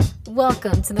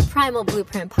Welcome to the Primal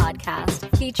Blueprint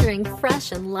podcast, featuring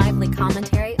fresh and lively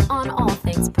commentary on all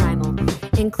things primal,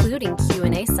 including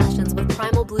Q&A sessions with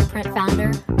Primal Blueprint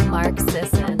founder Mark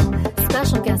Sisson,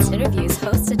 special guest interviews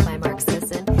hosted by Mark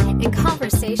Sisson, and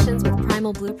conversations with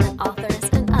Primal Blueprint authors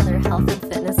and other health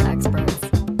and fitness experts.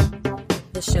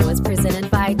 The show is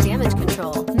presented by Damage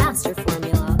Control Master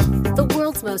Formula, the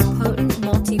world's most potent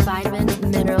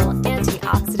multivitamin, mineral,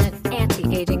 antioxidant,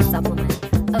 anti-aging supplement,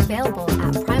 available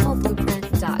at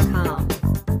primalblueprint.com.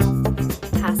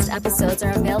 Past episodes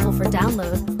are available for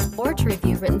download or to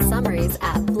review written summaries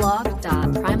at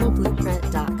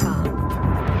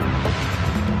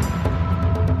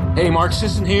blog.primalblueprint.com. Hey, Mark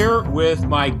Sisson here with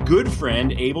my good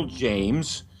friend Abel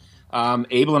James.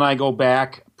 Abel and I go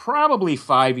back probably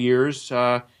 5 years.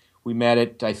 We met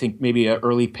at, I think, maybe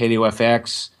early Paleo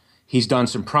FX. He's done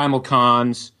some Primal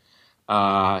Cons.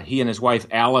 He and his wife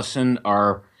Allison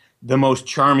are the most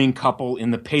charming couple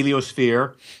in the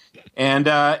paleosphere. And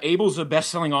Abel's a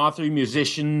best-selling author,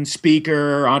 musician,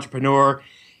 speaker, entrepreneur.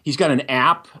 He's got an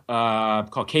app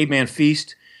called Caveman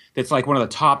Feast that's like one of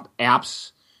the top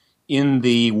apps in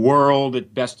the world.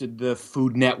 It bested the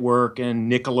Food Network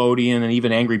and Nickelodeon and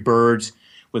even Angry Birds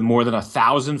with more than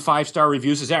 1,000 five-star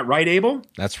reviews. Is that right, Abel?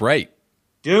 That's right.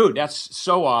 Dude, that's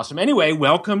so awesome. Anyway,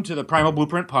 welcome to the Primal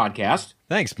Blueprint podcast.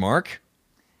 Thanks, Mark.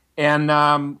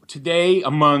 And today,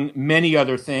 among many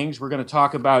other things, we're going to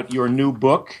talk about your new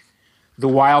book, The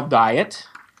Wild Diet.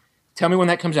 Tell me when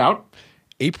that comes out.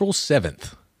 April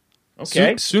 7th.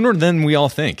 Okay. Sooner than we all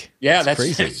think. Yeah, that's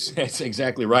crazy. That's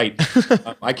exactly right.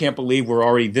 I can't believe we're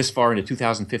already this far into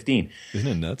 2015. Isn't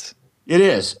it nuts? It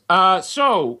is.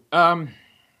 So,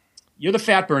 you're the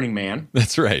fat-burning man.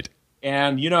 That's right.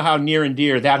 And you know how near and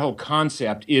dear that whole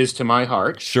concept is to my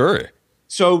heart. Sure.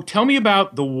 So tell me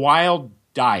about the Wild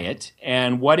Diet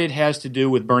and what it has to do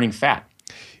with burning fat.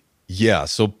 Yeah,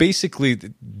 so basically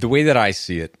the way that I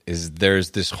see it is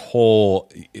there's this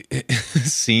whole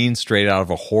scene straight out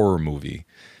of a horror movie,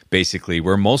 basically,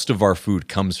 where most of our food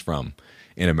comes from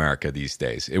in America these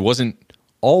days. It wasn't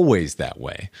always that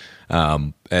way,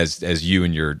 as you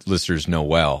and your listeners know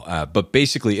well. But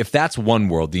basically, if that's one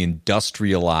world, the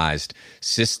industrialized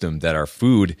system that our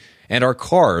food and our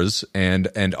cars and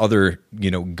other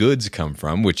goods come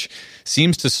from, which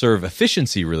seems to serve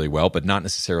efficiency really well, but not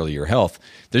necessarily your health.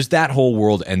 There's that whole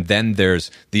world, and then there's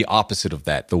the opposite of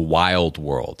that, the wild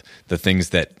world, the things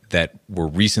that were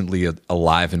recently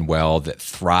alive and well, that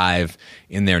thrive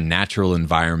in their natural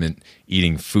environment,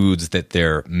 eating foods that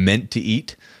they're meant to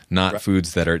eat, not right.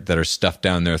 Foods that are stuffed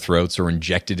down their throats or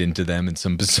injected into them in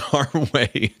some bizarre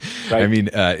way. Right. I mean,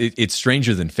 it's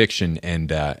stranger than fiction,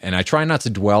 and I try not to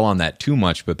dwell on that too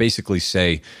much, but basically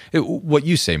say what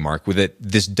you say, Mark, with it.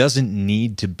 This doesn't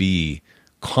need to be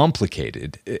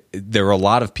complicated. There are a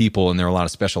lot of people and there are a lot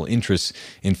of special interests,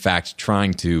 in fact,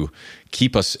 trying to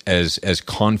keep us as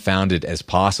confounded as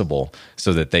possible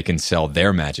so that they can sell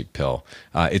their magic pill.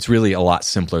 It's really a lot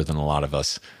simpler than a lot of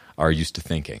us are used to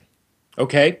thinking.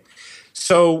 Okay.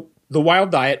 So the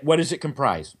Wild Diet, what does it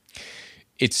comprise?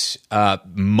 It's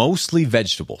mostly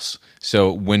vegetables.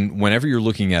 So whenever you're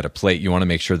looking at a plate, you want to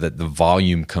make sure that the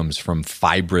volume comes from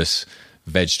fibrous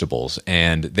vegetables,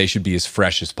 and they should be as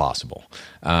fresh as possible.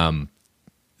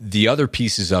 The other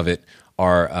pieces of it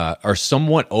are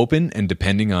somewhat open and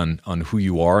depending on who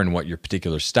you are and what your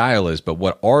particular style is. But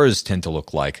what ours tend to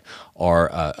look like are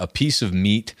a piece of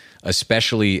meat,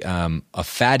 especially a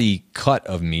fatty cut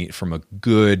of meat from a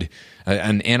good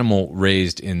an animal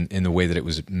raised in the way that it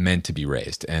was meant to be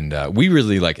raised. And we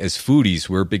really, like, as foodies,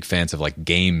 we're big fans of like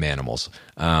game animals.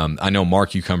 I know,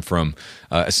 Mark, you come from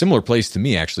a similar place to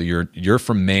me. Actually, you're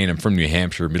from Maine. I'm from New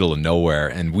Hampshire, middle of nowhere,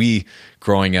 and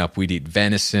growing up, we'd eat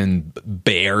venison,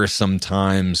 bear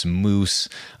sometimes, moose,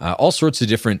 all sorts of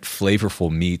different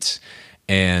flavorful meats.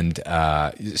 And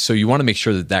so you want to make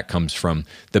sure that comes from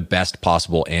the best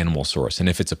possible animal source. And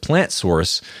if it's a plant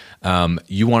source,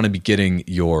 you want to be getting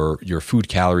your food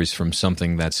calories from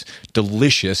something that's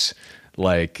delicious,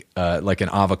 like an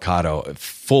avocado,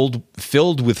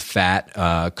 filled with fat.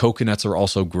 Coconuts are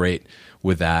also great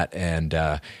with that, and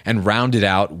rounded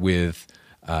out with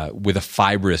a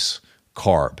fibrous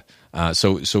carb.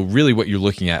 So really what you're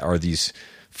looking at are these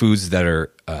foods that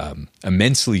are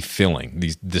immensely filling,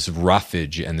 this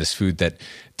roughage and this food that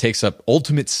takes up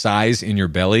ultimate size in your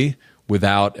belly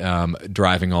without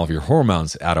driving all of your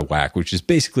hormones out of whack, which is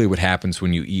basically what happens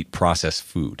when you eat processed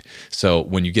food. So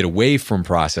when you get away from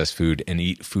processed food and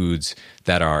eat foods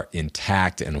that are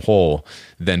intact and whole,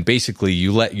 then basically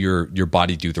you let your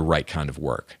body do the right kind of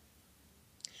work.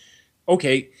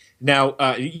 Okay. Now,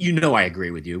 I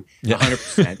agree with you Yeah.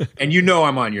 100%, and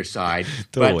I'm on your side.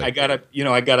 Totally. But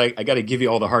I gotta give you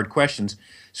all the hard questions.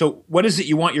 So, what is it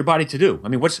you want your body to do? I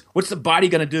mean, what's the body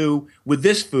going to do with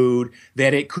this food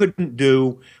that it couldn't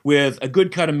do with a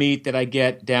good cut of meat that I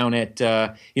get down at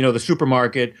the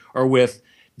supermarket, or with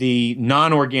the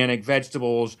non-organic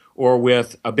vegetables, or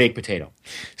with a baked potato?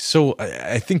 So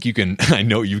I think you can. I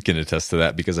know you can attest to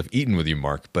that because I've eaten with you,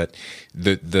 Mark. But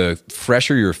the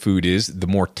fresher your food is, the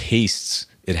more tastes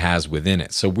it has within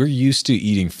it. So we're used to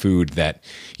eating food that,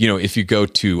 if you go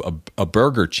to a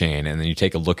burger chain and then you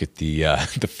take a look at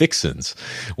the fixins,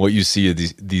 what you see are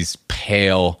these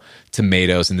pale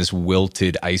tomatoes and this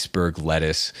wilted iceberg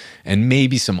lettuce and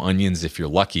maybe some onions if you're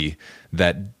lucky,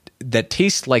 that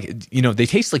taste like, they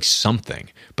taste like something,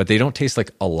 but they don't taste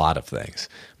like a lot of things.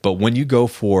 But when you go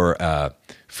for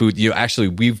food,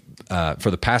 we've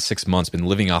for the past 6 months been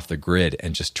living off the grid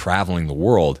and just traveling the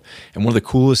world. And one of the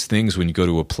coolest things when you go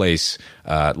to a place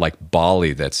like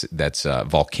Bali that's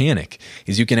volcanic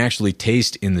is you can actually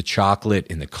taste in the chocolate,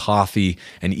 in the coffee,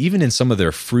 and even in some of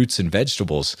their fruits and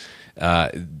vegetables,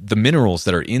 the minerals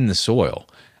that are in the soil.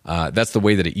 That's the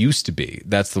way that it used to be.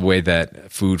 That's the way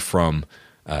that food from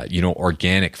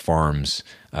organic farms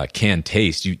can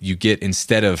taste. You get,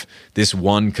 instead of this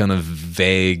one kind of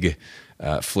vague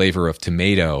flavor of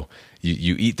tomato,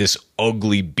 you eat this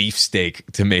ugly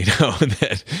beefsteak tomato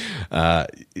that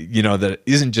that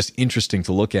isn't just interesting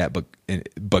to look at,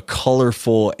 but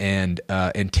colorful and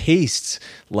tastes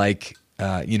like.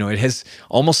 It has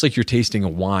almost like you're tasting a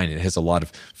wine. It has a lot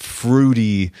of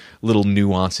fruity little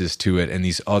nuances to it and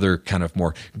these other kind of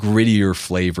more grittier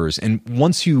flavors. And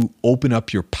once you open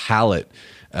up your palate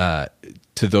to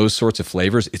those sorts of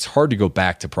flavors, it's hard to go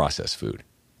back to processed food.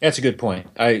 That's a good point.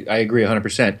 I agree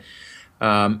 100%.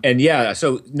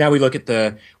 So now we look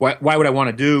at why would I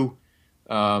want to do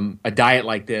a diet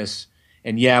like this?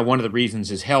 And one of the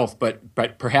reasons is health,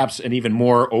 but perhaps an even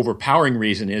more overpowering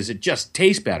reason is it just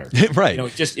tastes better. Right.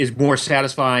 It just is more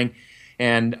satisfying.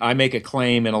 And I make a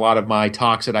claim in a lot of my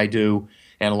talks that I do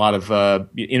and a lot of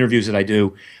interviews that I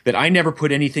do that I never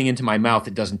put anything into my mouth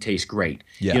that doesn't taste great.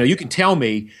 Yeah. You can tell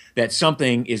me that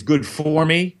something is good for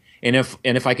me, and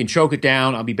if I can choke it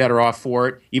down, I'll be better off for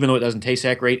it. Even though it doesn't taste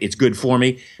that great, it's good for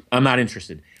me. I'm not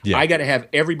interested. Yeah. I got to have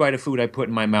every bite of food I put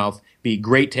in my mouth be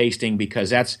great tasting,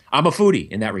 because I'm a foodie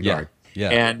in that regard. Yeah.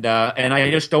 And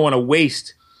I just don't want to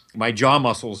waste my jaw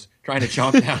muscles trying to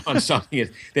chomp down on something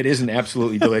that isn't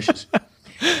absolutely delicious.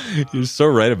 You're so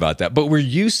right about that. But we're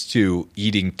used to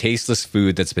eating tasteless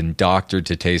food that's been doctored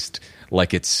to taste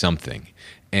like it's something.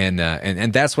 And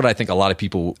that's what I think a lot of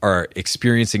people are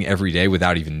experiencing every day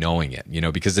without even knowing it,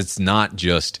 because it's not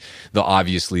just the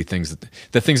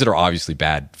things that are obviously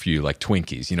bad for you, like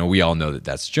Twinkies. We all know that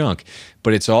that's junk,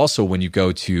 but it's also when you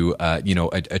go to,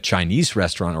 a Chinese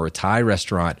restaurant or a Thai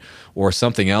restaurant or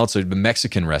something else, a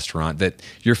Mexican restaurant, that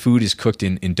your food is cooked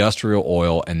in industrial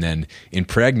oil and then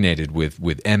impregnated with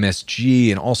MSG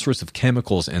and all sorts of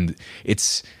chemicals. And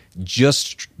it's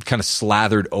just kind of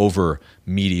slathered over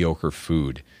mediocre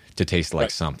food to taste like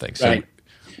something. So right.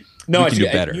 No, we can do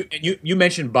better. You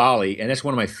mentioned Bali, and that's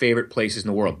one of my favorite places in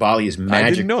the world. Bali is magic. I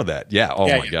didn't know that. Yeah. Oh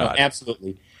my God. No,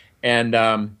 absolutely. And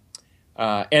then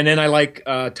I like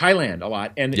Thailand a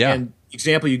lot. And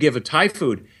example you give of Thai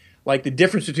food, like the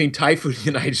difference between Thai food in the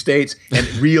United States and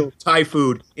real Thai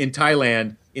food in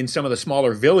Thailand in some of the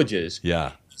smaller villages.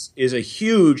 Yeah. Is a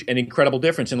huge and incredible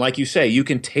difference. And like you say, you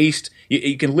can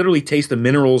literally taste the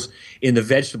minerals in the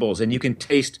vegetables, and you can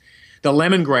taste the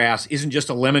lemongrass isn't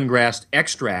just a lemongrass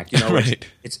extract. Right.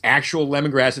 It's actual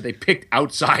lemongrass that they picked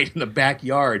outside in the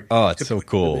backyard. Oh, it's so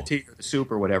cool. The tea or the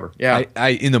soup or whatever. Yeah. I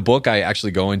in the book, I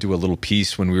actually go into a little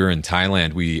piece when we were in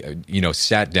Thailand. We,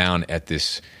 sat down at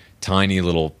this tiny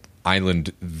little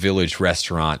island village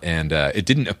restaurant, and it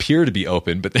didn't appear to be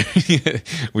open, but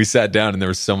we sat down and there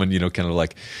was someone kind of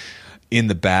like in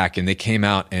the back, and they came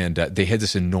out and they had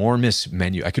this enormous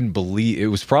menu. I couldn't believe it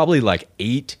was probably like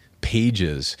 8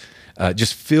 pages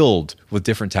just filled with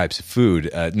different types of food,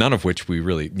 none of which we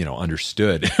really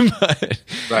understood. But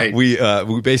right. We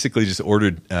basically just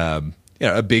ordered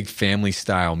a big family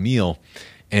style meal.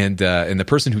 And the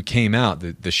person who came out,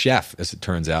 the chef, as it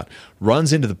turns out,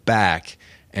 runs into the back,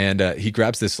 and he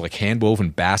grabs this like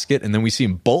hand-woven basket, and then we see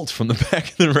him bolt from the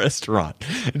back of the restaurant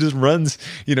and just runs,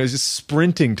 just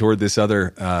sprinting toward this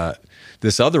other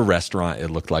restaurant, it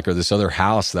looked like, or this other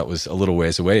house that was a little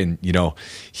ways away. And,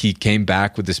 he came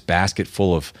back with this basket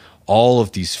full of all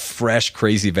of these fresh,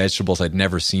 crazy vegetables I'd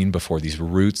never seen before, these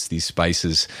roots, these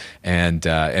spices, and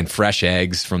fresh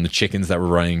eggs from the chickens that were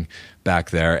running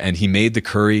back there. And he made the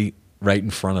curry right in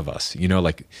front of us.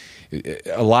 Like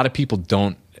a lot of people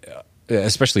don't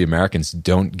especially Americans,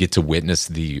 don't get to witness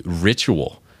the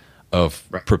ritual of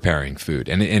preparing food.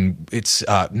 And it's,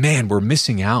 man, we're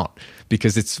missing out,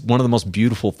 because it's one of the most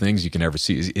beautiful things you can ever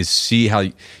see is see how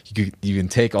you can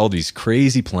take all these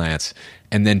crazy plants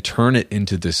and then turn it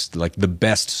into this, like, the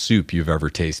best soup you've ever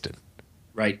tasted.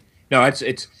 Right. No,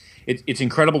 it's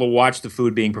incredible to watch the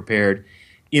food being prepared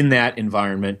in that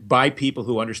environment by people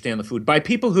who understand the food, by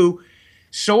people who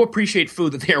so appreciate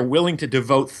food that they are willing to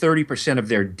devote 30% of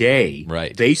their day,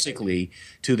 basically,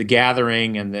 to the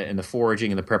gathering and the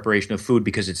foraging and the preparation of food,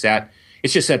 because it's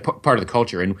just that part of the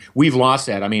culture, and we've lost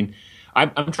that. I mean,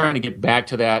 I'm trying to get back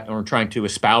to that, or trying to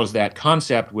espouse that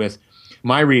concept with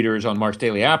my readers on Mark's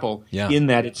Daily Apple, in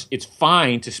that it's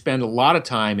fine to spend a lot of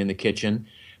time in the kitchen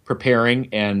preparing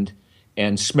and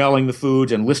smelling the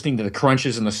foods and listening to the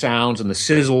crunches and the sounds and the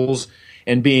sizzles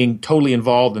and being totally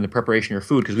involved in the preparation of your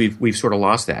food, because we've sort of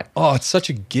lost that. Oh, it's such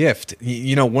a gift.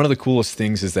 You know, one of the coolest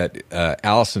things is that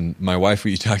Allison, my wife, who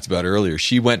you talked about earlier,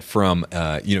 she went from,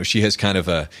 she has kind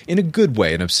of in a good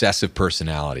way, an obsessive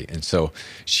personality. And so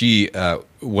she,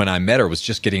 when I met her, was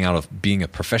just getting out of being a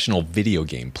professional video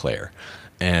game player.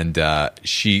 And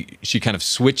she kind of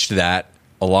switched that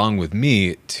along with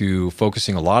me to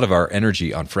focusing a lot of our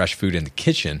energy on fresh food in the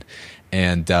kitchen.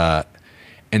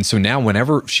 And so now,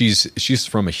 whenever she's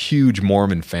from a huge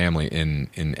Mormon family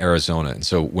in Arizona, and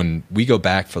so when we go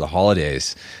back for the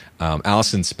holidays,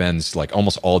 Allison spends like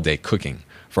almost all day cooking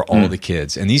for all the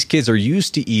kids, and these kids are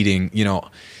used to eating. You know,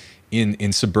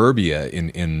 in suburbia,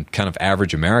 in kind of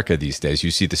average America these days,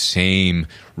 you see the same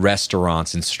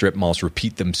restaurants and strip malls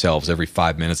repeat themselves every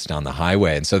 5 minutes down the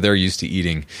highway, and so they're used to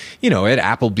eating, at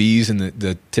Applebee's and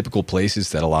the typical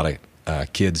places that a lot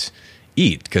of kids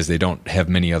eat, because they don't have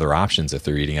many other options if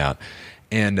they're eating out.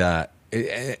 And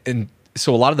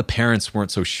so a lot of the parents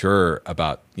weren't so sure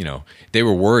about, they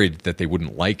were worried that they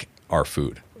wouldn't like our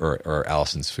food or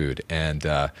Allison's food. And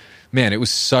man, it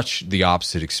was such the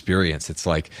opposite experience. It's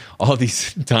like all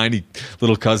these tiny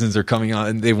little cousins are coming on,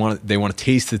 and they want to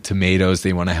taste the tomatoes.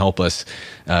 They want to help us,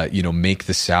 make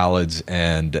the salads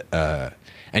and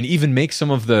even make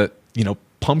some of the,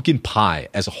 pumpkin pie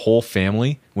as a whole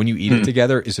family, when you eat it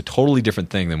together, is a totally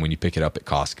different thing than when you pick it up at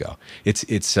Costco.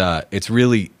 It's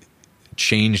really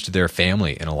changed their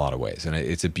family in a lot of ways, and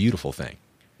it's a beautiful thing.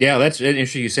 Yeah, that's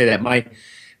interesting you say that.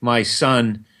 My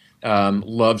son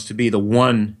loves to be the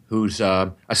one who's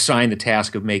assigned the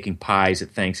task of making pies at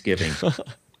Thanksgiving.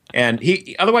 And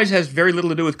he otherwise has very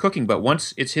little to do with cooking, but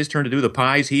once it's his turn to do the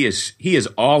pies, he is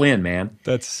all in, man.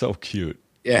 That's so cute.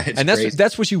 Yeah, and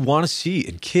that's what you want to see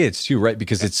in kids too, right?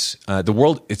 Because it's the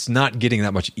world. It's not getting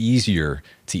that much easier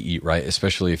to eat, right?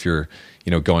 Especially if you're,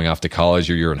 going off to college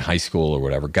or you're in high school or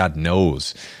whatever. God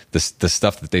knows the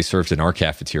stuff that they served in our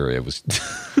cafeteria was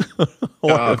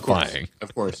horrifying.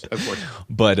 Of course.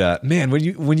 But man,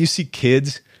 when you see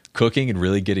kids cooking and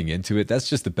really getting into it, that's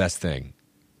just the best thing.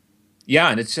 Yeah,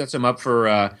 and it sets them up for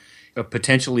a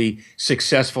potentially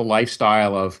successful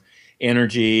lifestyle of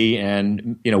energy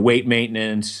and weight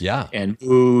maintenance, and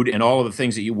food and all of the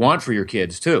things that you want for your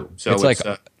kids too. So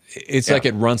it's like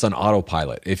it runs on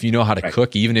autopilot. If you know how to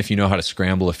cook, even if you know how to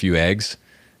scramble a few eggs,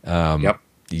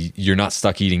 you're not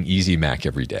stuck eating Easy Mac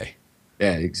every day.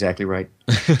 Yeah, exactly right.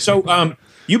 So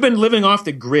you've been living off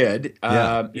the grid.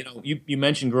 You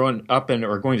mentioned growing up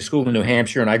or going to school in New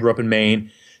Hampshire, and I grew up in Maine,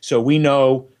 so we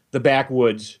know the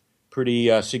backwoods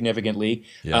pretty significantly.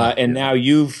 And now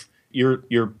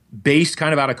you're based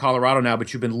kind of out of Colorado now,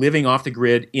 but you've been living off the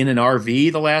grid in an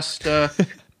RV the last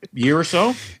year or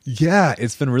so? Yeah,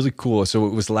 it's been really cool. So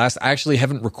it was I actually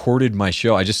haven't recorded my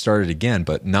show. I just started again,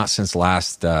 but not since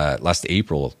last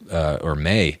April or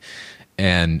May.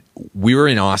 And we were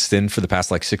in Austin for the past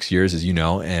 6 years, as you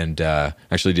know, and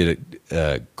actually did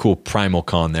a cool Primal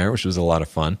Con there, which was a lot of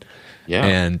fun. Yeah.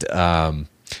 And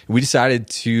we decided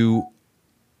to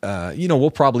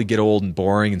we'll probably get old and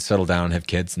boring and settle down and have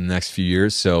kids in the next few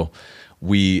years. So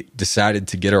we decided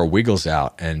to get our wiggles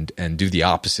out and do the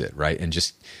opposite, right? And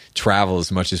just travel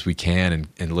as much as we can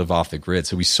and live off the grid.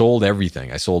 So we sold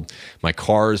everything. I sold my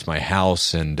cars, my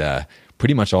house, and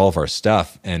pretty much all of our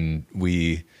stuff. And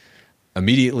we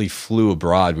immediately flew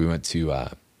abroad. We went to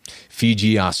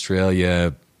Fiji,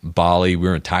 Australia, Bali. We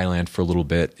were in Thailand for a little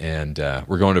bit, and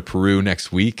we're going to Peru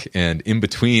next week. And in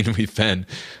between, we've been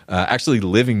actually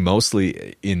living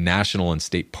mostly in national and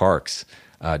state parks,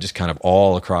 just kind of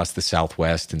all across the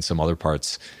Southwest and some other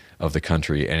parts of the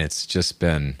country. And it's just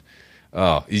been,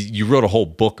 you wrote a whole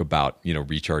book about,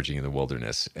 recharging in the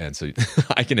wilderness. And so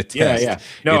I can attest. Yeah.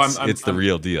 No, it's the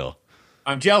real deal.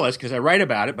 I'm jealous because I write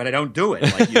about it, but I don't do it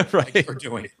like you Right. like you're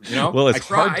doing it. Well, it's I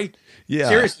try. hard. Yeah.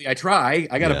 Seriously, I try.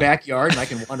 I got Yeah. a backyard, and I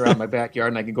can wander out in my backyard,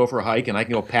 and I can go for a hike, and I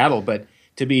can go paddle. But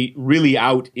to be really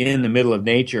out in the middle of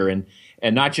nature, and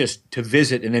not just to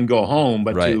visit and then go home,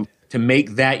 but Right. to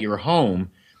make that your home,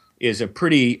 is a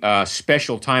pretty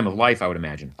special time of life, I would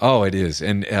imagine. Oh, it is.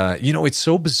 And, it's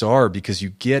so bizarre because you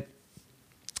get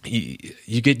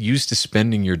used to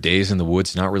spending your days in the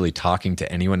woods, not really talking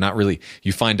to anyone, not really,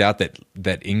 you find out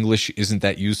that English isn't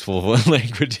that useful of a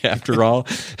language after all.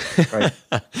 Right.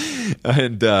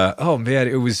 And, oh man,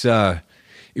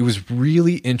 it was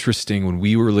really interesting when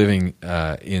we were living,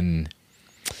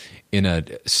 in a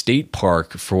state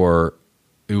park for,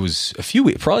 it was a few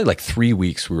weeks, probably like 3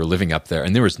 weeks we were living up there,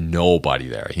 and there was nobody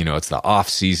there. It's the off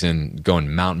season,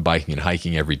 going mountain biking and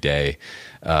hiking every day.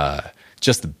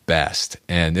 Just the best.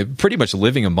 And pretty much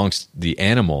living amongst the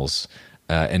animals,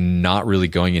 and not really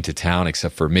going into town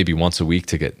except for maybe once a week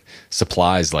to get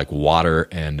supplies like water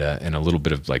and a little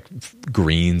bit of like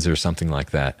greens or something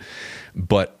like that.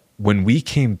 But when we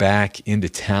came back into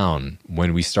town,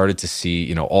 when we started to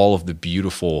see, all of the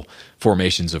beautiful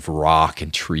formations of rock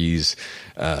and trees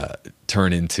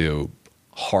turn into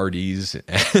Hardee's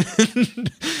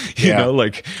and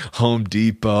like Home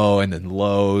Depot and then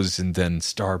Lowe's and then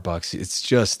Starbucks. It's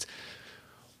just,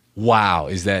 wow,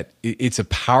 it's a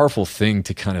powerful thing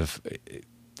to kind of,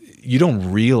 you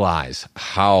don't realize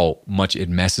how much it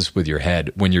messes with your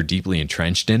head when you're deeply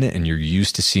entrenched in it and you're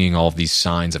used to seeing all of these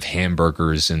signs of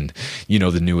hamburgers and,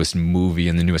 the newest movie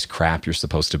and the newest crap you're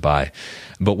supposed to buy.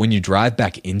 But when you drive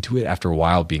back into it after a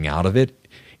while being out of it,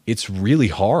 it's really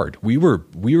hard. We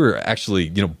were actually,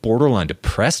 borderline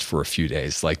depressed for a few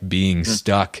days, like being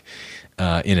stuck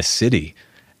in a city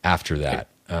after that.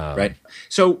 Right.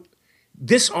 So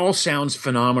this all sounds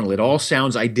phenomenal. It all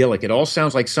sounds idyllic. It all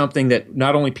sounds like something that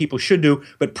not only people should do,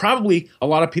 but probably a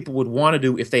lot of people would want to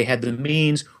do if they had the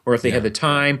means or if they had the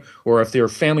time or if their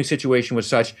family situation was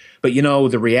such. But,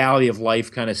 the reality of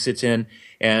life kind of sits in,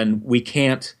 and we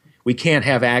can't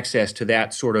have access to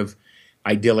that sort of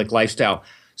idyllic lifestyle.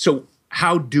 So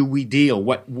how do we deal?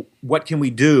 What can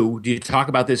we do? Do you talk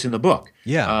about this in the book?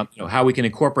 Yeah. How we can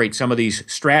incorporate some of these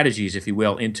strategies, if you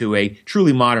will, into a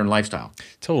truly modern lifestyle.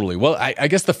 Totally. Well, I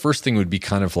guess the first thing would be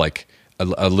kind of like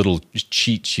a little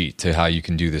cheat sheet to how you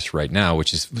can do this right now,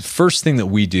 which is the first thing that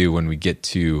we do when we get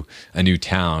to a new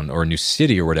town or a new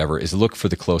city or whatever is look for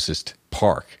the closest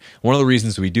park. One of the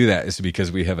reasons we do that is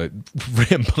because we have a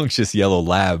rambunctious yellow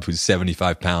lab who's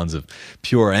 75 pounds of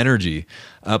pure energy,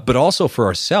 but also for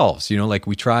ourselves. Like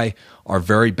we try our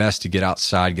very best to get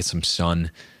outside, get some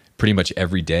sun pretty much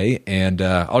every day. And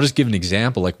I'll just give an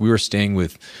example. Like we were staying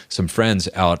with some friends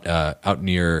out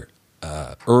near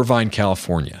Irvine,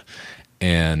 California.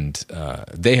 And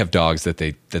they have dogs that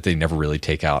they never really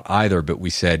take out either. But we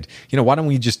said, why don't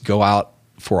we just go out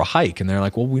for a hike? And they're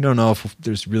like, well, we don't know if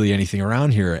there's really anything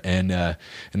around here. And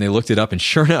they looked it up, and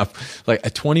sure enough, like a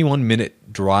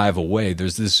 21-minute drive away,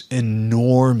 there's this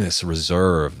enormous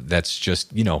reserve that's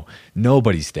just,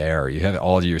 nobody's there. You have it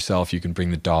all to yourself. You can bring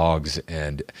the dogs.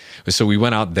 And so we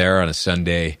went out there on a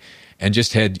Sunday and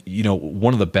just had,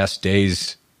 one of the best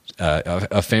days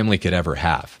a family could ever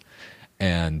have.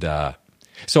 And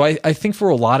so I think for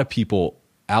a lot of people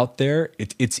out there,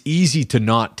 it's easy to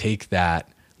not take that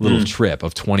little trip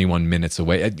of 21 minutes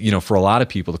away. For a lot of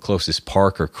people, the closest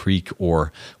park or creek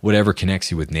or whatever connects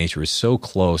you with nature is so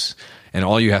close. And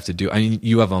all you have to do,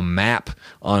 you have a map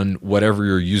on whatever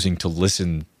you're using to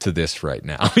listen to this right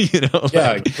now.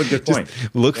 Yeah, good point.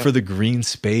 Look for the green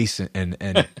space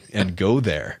and go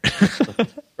there.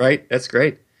 Right. That's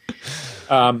great.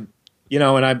 And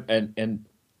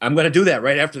I'm going to do that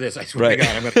right after this. I swear to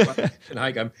God, I'm going to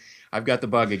hike. I've got the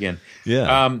bug again.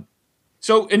 Yeah.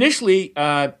 So initially,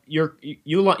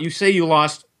 you say you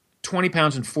lost 20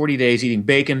 pounds in 40 days eating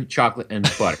bacon, chocolate,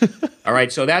 and butter. All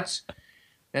right. So that's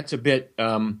a bit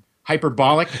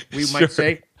hyperbolic, we might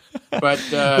say. But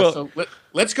so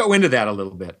let's go into that a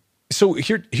little bit. So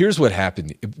here's what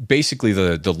happened. Basically,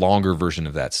 the longer version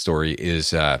of that story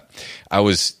is I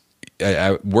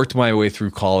worked my way through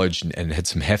college and had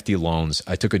some hefty loans.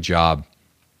 I took a job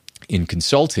in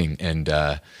consulting, and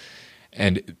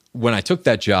when I took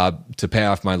that job to pay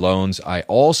off my loans, I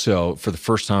also, for the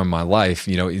first time in my life,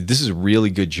 this is a really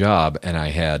good job, and I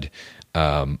had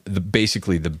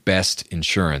basically the best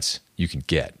insurance you could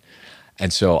get.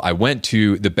 And so I went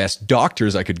to the best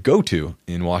doctors I could go to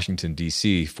in Washington,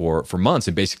 D.C. for months,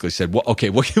 and basically said, well, okay,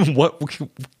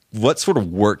 what sort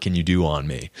of work can you do on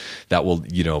me that will,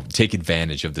 take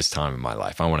advantage of this time in my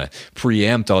life? I want to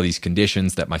preempt all these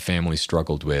conditions that my family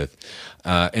struggled with.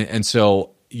 And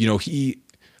so, he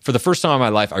for the first time in my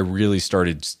life, I really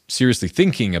started seriously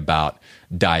thinking about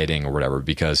dieting or whatever,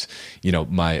 because,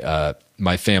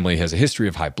 my family has a history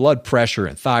of high blood pressure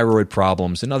and thyroid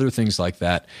problems and other things like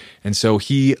that. And so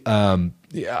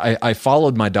I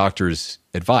followed my doctor's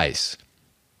advice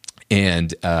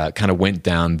and kind of went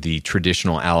down the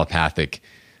traditional allopathic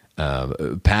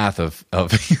path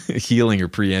of healing or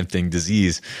preempting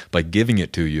disease by giving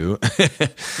it to you.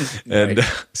 And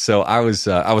so I was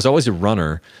always a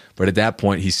runner, but at that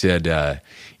point he said,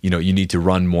 you need to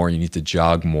run more, you need to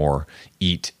jog more,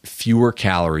 eat fewer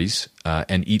calories,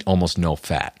 and eat almost no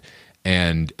fat.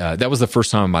 And that was the first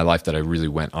time in my life that I really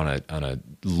went on a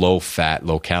low fat,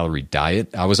 low calorie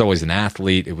diet. I was always an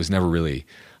athlete; it was never really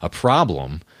a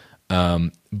problem,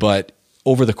 but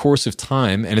over the course of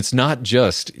time, and it's not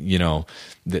just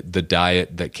the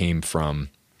diet that came from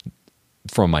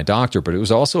my doctor, but it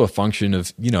was also a function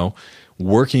of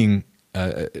working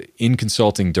in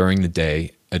consulting during the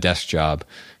day, a desk job,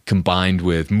 combined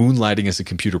with moonlighting as a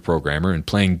computer programmer and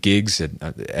playing gigs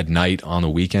at night on the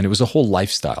weekend. It was a whole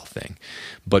lifestyle thing.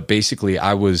 But basically,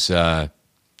 I was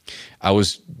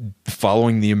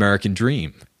following the American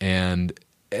dream, and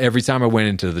every time I went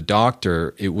into the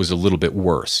doctor, it was a little bit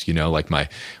worse. Like my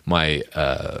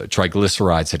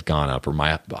triglycerides had gone up, or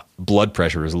my blood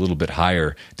pressure was a little bit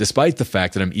higher, despite the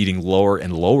fact that I'm eating lower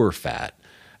and lower fat.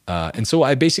 And so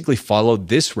I basically followed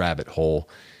this rabbit hole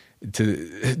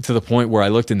to the point where I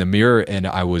looked in the mirror and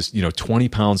I was 20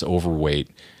 pounds overweight.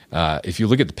 If you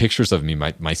look at the pictures of me,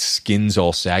 my skin's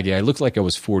all saggy. I looked like I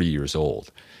was 40 years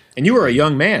old. And you were a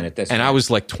young man at this point. And I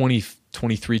was like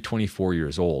 23, 24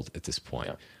 years old at this point.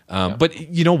 Yeah. But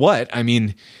you know what? I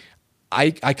mean,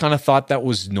 I kind of thought that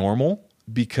was normal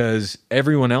because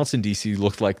everyone else in DC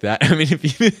looked like that. I mean,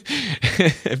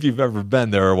 if you've ever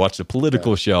been there or watched a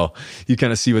political show, you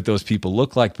kind of see what those people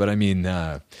look like. But I mean,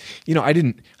 I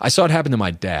saw it happen to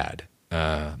my dad.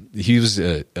 He was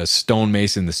a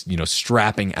stonemason, this,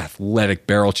 strapping, athletic,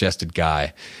 barrel-chested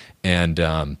guy.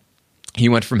 And he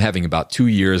went from having about 2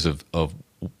 years of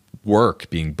work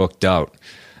being booked out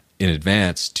in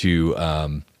advance to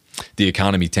the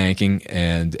economy tanking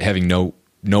and having no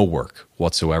work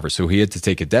whatsoever. So he had to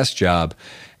take a desk job,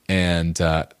 and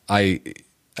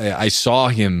I saw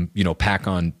him, pack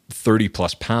on 30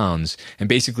 plus pounds, and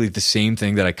basically the same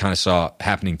thing that I kind of saw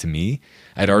happening to me.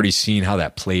 I'd already seen how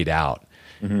that played out.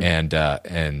 Mm-hmm.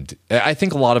 And I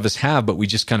think a lot of us have, but we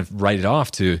just kind of write it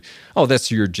off to, oh, that's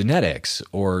your genetics,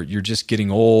 or you're just getting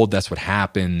old. That's what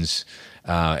happens.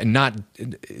 And not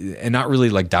really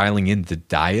like dialing in the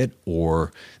diet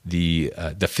or the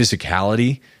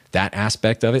physicality, that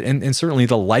aspect of it, and certainly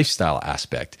the lifestyle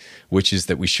aspect, which is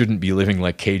that we shouldn't be living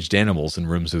like caged animals in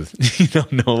rooms with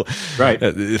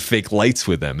fake lights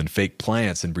with them and fake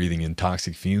plants and breathing in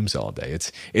toxic fumes all day.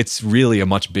 It's really a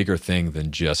much bigger thing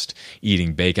than just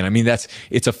eating bacon. I mean,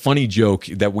 it's a funny joke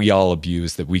that we all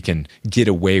abuse, that we can get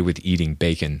away with eating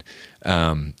bacon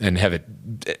and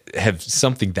have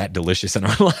something that delicious in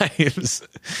our lives.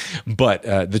 But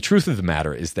the truth of the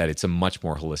matter is that it's a much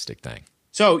more holistic thing.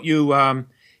 So you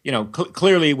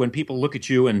clearly when people look at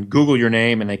you and Google your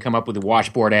name and they come up with the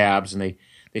washboard abs and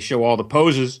they show all the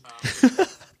poses.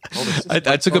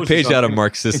 I took a page out of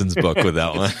Mark Sisson's book with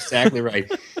that one. Exactly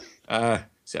right.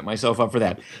 Set myself up for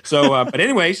that. So, but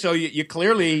anyway, so you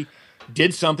clearly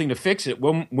did something to fix it.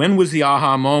 When was the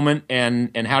aha moment,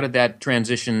 and how did that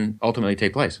transition ultimately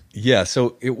take place? Yeah,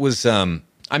 so it was.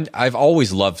 I've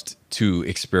always loved to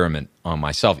experiment on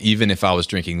myself, even if I was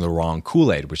drinking the wrong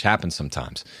Kool-Aid, which happens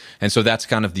sometimes. And so that's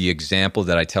kind of the example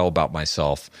that I tell about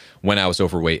myself when I was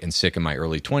overweight and sick in my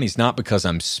early 20s, not because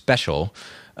I'm special,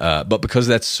 but because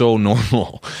that's so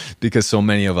normal, because so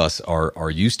many of us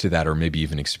are used to that, or maybe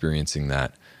even experiencing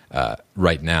that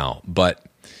right now. But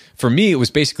for me, it was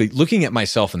basically looking at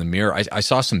myself in the mirror. I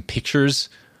saw some pictures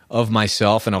of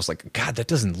myself, and I was like, God, that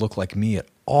doesn't look like me at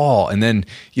all. And then,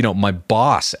 my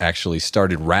boss actually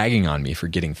started ragging on me for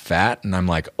getting fat, and I'm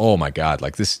like, oh my God,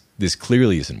 like this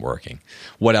clearly isn't working.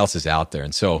 What else is out there?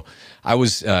 And so I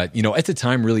was, at the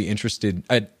time really interested.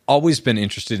 I'd always been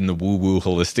interested in the woo-woo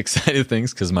holistic side of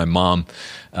things because my mom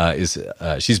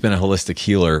she's been a holistic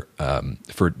healer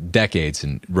for decades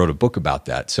and wrote a book about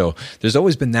that. So there's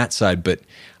always been that side, but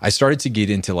I started to get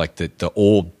into like the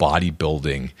old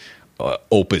bodybuilding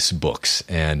opus books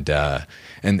and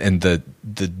the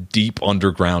deep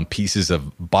underground pieces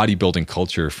of bodybuilding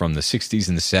culture from the 60s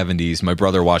and the 70s. My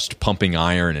brother watched Pumping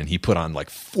Iron, and he put on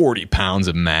like 40 pounds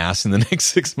of mass in the next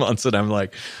 6 months, and I'm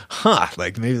like,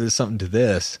 like maybe there's something to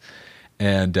this.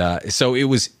 And so it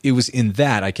was in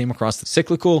that I came across the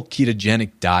cyclical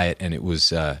ketogenic diet, and it was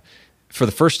for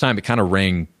the first time it kind of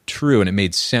rang true, and it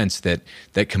made sense that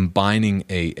combining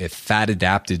a fat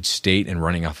adapted state and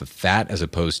running off of fat as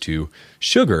opposed to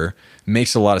sugar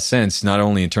makes a lot of sense, not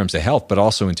only in terms of health but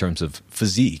also in terms of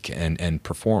physique and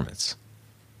performance.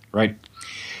 Right.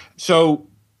 So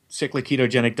cyclic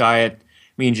ketogenic diet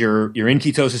means you're in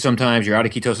ketosis sometimes, you're out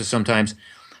of ketosis sometimes.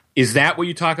 Is that what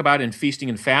you talk about in feasting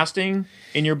and fasting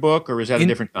in your book, or is that a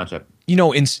different concept?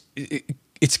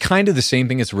 It's kind of the same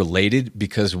thing. It's related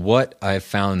because what I've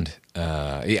found,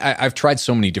 I've tried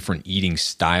so many different eating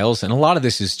styles, and a lot of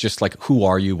this is just like, who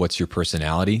are you? What's your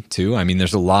personality too? I mean,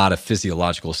 there's a lot of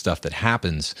physiological stuff that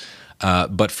happens.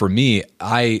 But for me,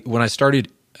 when I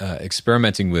started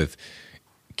experimenting with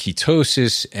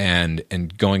ketosis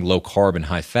and going low carb and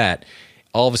high fat,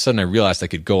 all of a sudden I realized I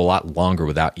could go a lot longer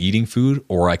without eating food,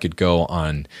 or I could go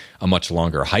on a much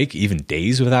longer hike, even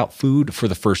days without food for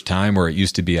the first time, where it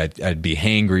used to be I'd be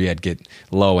hangry, I'd get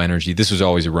low energy. This was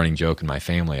always a running joke in my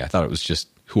family. I thought it was just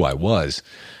who I was.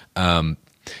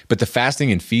 But the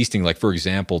fasting and feasting, like for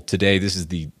example, today, this is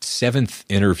the 7th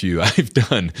interview I've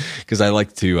done because I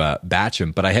like to batch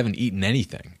them, but I haven't eaten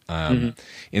anything. In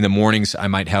the mornings, I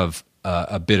might have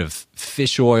a bit of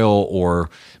fish oil,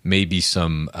 or maybe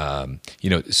some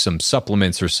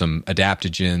supplements or some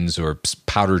adaptogens or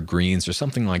powdered greens or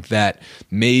something like that.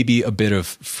 Maybe a bit of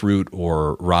fruit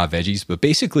or raw veggies, but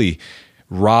basically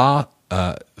raw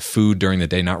food during the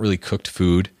day, not really cooked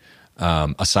food,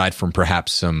 aside from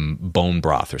perhaps some bone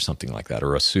broth or something like that,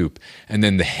 or a soup. And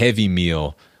then the heavy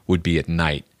meal would be at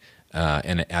night.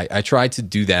 And I tried to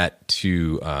do that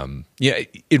to,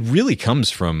 it really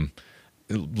comes from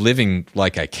living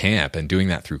like I camp and doing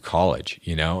that through college.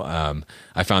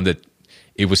 I found that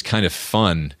it was kind of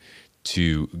fun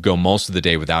to go most of the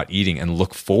day without eating and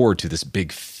look forward to this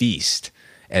big feast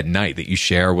at night that you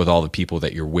share with all the people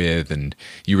that you're with, and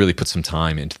you really put some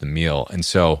time into the meal. And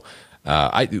so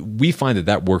we find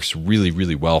that works really,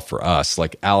 really well for us.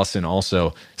 Like Allison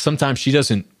also, sometimes she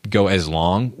doesn't go as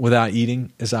long without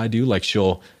eating as I do. Like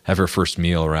she'll have her first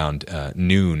meal around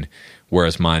noon,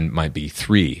 whereas mine might be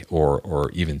 3 or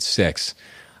even 6.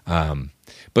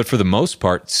 But for the most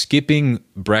part, skipping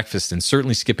breakfast and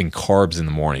certainly skipping carbs in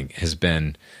the morning has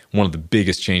been one of the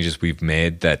biggest changes we've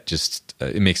made that just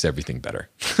it makes everything better.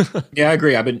 Yeah, I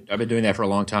agree. I've been doing that for a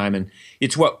long time, and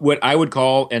it's what I would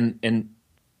call and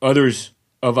others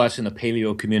of us in the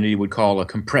paleo community would call a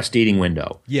compressed eating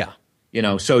window. Yeah.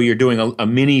 So you're doing a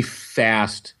mini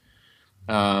fast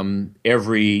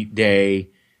every day.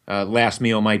 Last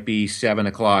meal might be 7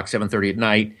 o'clock, 7:30 at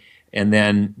night, and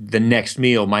then the next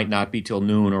meal might not be till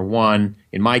noon or 1.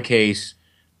 In my case,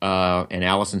 in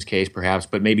Allison's case perhaps,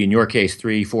 but maybe in your case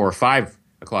 3, 4, or 5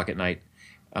 o'clock at night.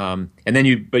 And then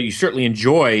you certainly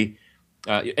enjoy.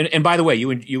 And by the way,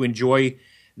 you enjoy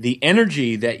the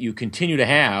energy that you continue to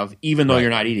have even though you're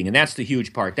not eating, and that's the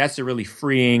huge part. That's the really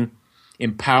freeing,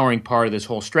 empowering part of this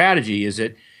whole strategy.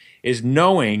 Is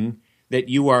knowing that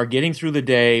you are getting through the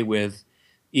day with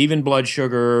even blood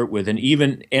sugar, with an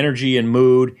even energy and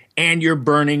mood, and you're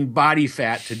burning body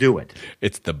fat to do it.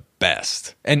 It's the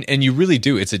best. And you really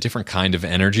do. It's a different kind of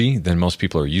energy than most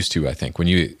people are used to, I think. When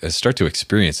you start to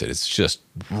experience it, it's just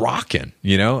rocking,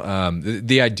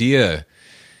 The idea,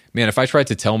 man, if I tried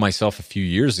to tell myself a few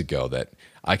years ago that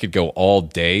I could go all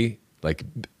day, like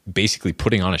basically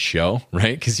putting on a show,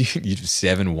 right? Because you do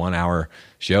 7 1-hour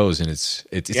shows, and it's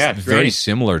very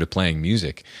similar to playing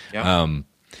music. Yeah.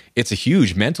 It's a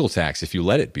huge mental tax if you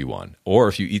let it be one, or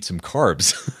if you eat some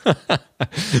carbs.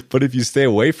 But if you stay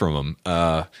away from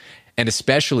them, and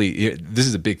especially, this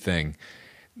is a big thing,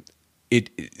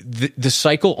 the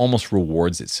cycle almost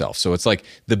rewards itself. So it's like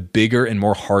the bigger and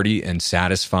more hearty and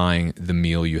satisfying the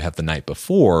meal you have the night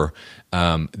before,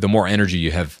 the more energy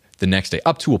you have the next day,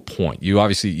 up to a point. You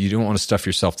don't want to stuff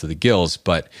yourself to the gills,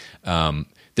 but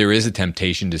there is a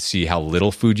temptation to see how little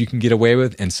food you can get away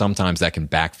with, and sometimes that can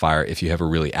backfire if you have a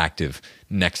really active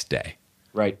next day.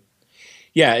 Right.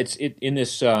 Yeah, it's in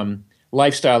this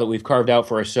lifestyle that we've carved out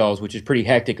for ourselves, which is pretty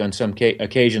hectic on some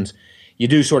occasions. You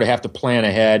do sort of have to plan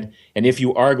ahead, and if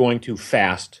you are going to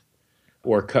fast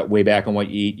or cut way back on what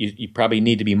you eat, you probably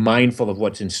need to be mindful of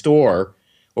what's in store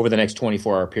over the next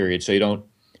 24-hour period, so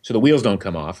the wheels don't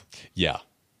come off. Yeah.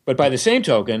 But by the same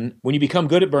token, when you become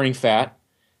good at burning fat,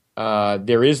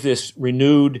 there is this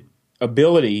renewed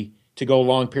ability to go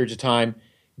long periods of time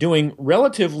doing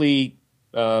relatively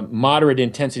moderate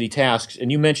intensity tasks.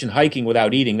 And you mentioned hiking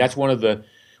without eating. That's one of the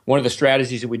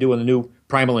strategies that we do in the new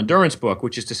Primal Endurance book,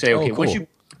 which is to say, okay, cool.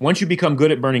 once you become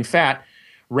good at burning fat,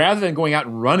 rather than going out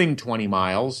and running 20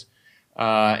 miles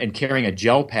and carrying a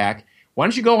gel pack, why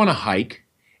don't you go on a hike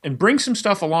and bring some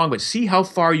stuff along, but see how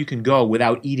far you can go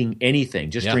without eating anything,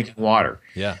 just drinking water.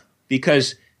 Yeah.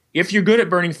 Because if you're good at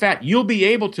burning fat, you'll be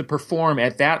able to perform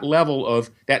at that level of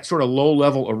that sort of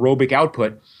low-level aerobic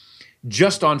output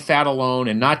just on fat alone,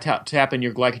 and not tap in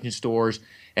your glycogen stores,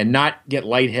 and not get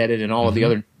lightheaded and all of the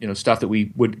other stuff that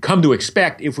we would come to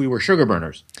expect if we were sugar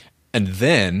burners. And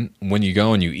then when you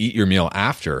go and you eat your meal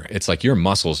after, it's like your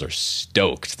muscles are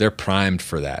stoked. They're primed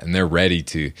for that, and they're ready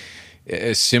to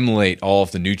assimilate all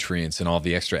of the nutrients and all of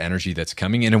the extra energy that's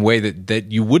coming in a way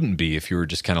that you wouldn't be if you were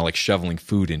just kind of like shoveling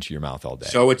food into your mouth all day.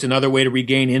 So it's another way to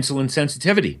regain insulin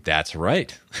sensitivity. That's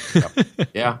right.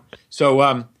 Yeah.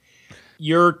 So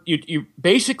you're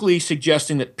basically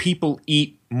suggesting that people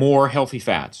eat more healthy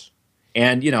fats.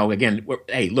 And, again,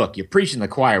 hey, look, you're preaching the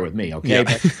choir with me, okay? Yeah.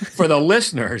 But for the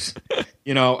listeners,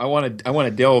 I want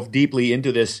to delve deeply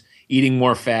into this eating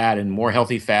more fat and more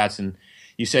healthy fats. And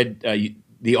you said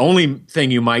the only thing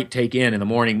you might take in the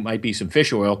morning might be some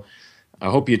fish oil. I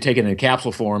hope you take it in a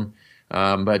capsule form.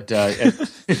 But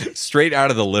straight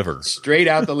out of the liver. Straight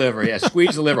out the liver, yeah.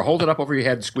 Squeeze the liver. Hold it up over your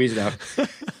head and squeeze it out.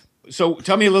 So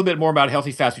tell me a little bit more about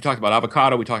healthy fats. We talked about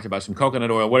avocado. We talked about some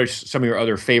coconut oil. What are some of your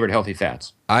other favorite healthy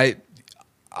fats?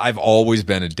 I've always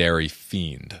been a dairy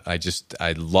fiend. I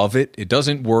love it. It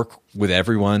doesn't work with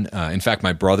everyone. In fact,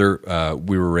 my brother,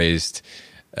 we were raised,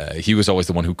 he was always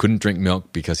the one who couldn't drink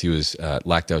milk because he was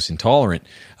lactose intolerant.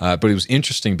 But it was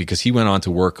interesting because he went on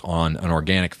to work on an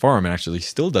organic farm and actually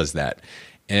still does that.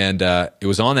 And it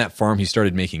was on that farm he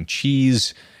started making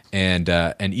cheese and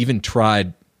even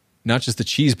tried not just the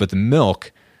cheese but the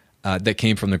milk that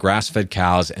came from the grass-fed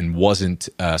cows and wasn't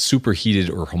superheated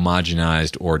or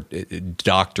homogenized or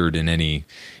doctored in any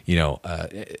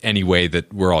way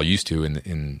that we're all used to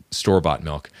in store-bought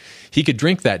milk. He could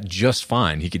drink that just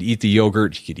fine. He could eat the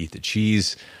yogurt. He could eat the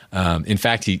cheese. In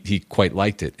fact, he quite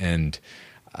liked it. And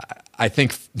I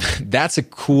think that's a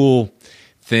cool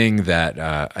thing that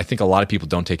I think a lot of people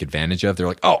don't take advantage of. They're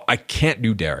like, oh, I can't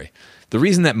do dairy. The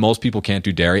reason that most people can't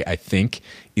do dairy, I think,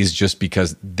 is just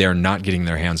because they're not getting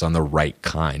their hands on the right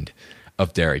kind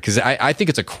of dairy. Because I think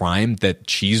it's a crime that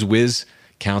Cheese Whiz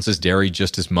counts as dairy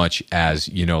just as much as,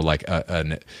 like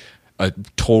a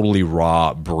totally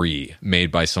raw brie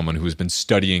made by someone who has been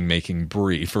studying making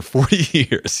brie for 40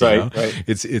 years. Right.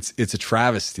 It's a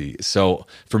travesty. So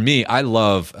for me, I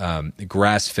love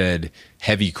grass-fed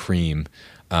heavy cream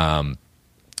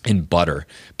in butter.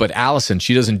 But Allison,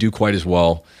 she doesn't do quite as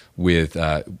well with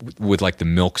like the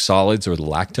milk solids or the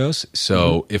lactose.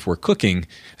 So if we're cooking,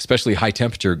 especially high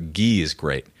temperature, ghee is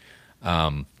great.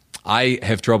 I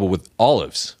have trouble with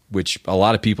olives, which a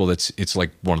lot of people, it's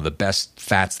like one of the best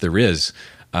fats there is.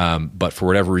 But for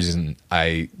whatever reason,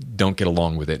 I don't get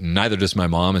along with it. And neither does my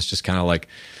mom. It's just kind of like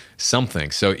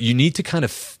something. So you need to kind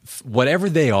of, whatever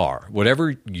they are,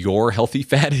 whatever your healthy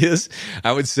fat is,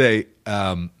 I would say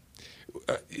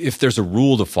if there's a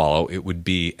rule to follow, it would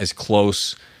be as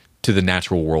close to the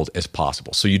natural world as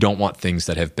possible. So you don't want things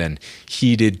that have been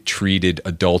heated, treated,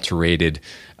 adulterated,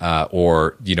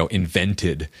 or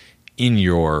invented in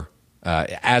your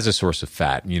as a source of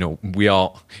fat.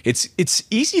 It's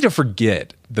easy to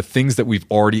forget the things that we've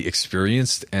already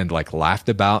experienced and like laughed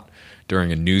about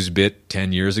during a news bit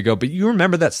 10 years ago. But you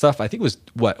remember that stuff? I think it was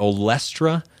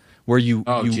Olestra, where you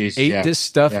ate this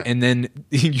stuff and then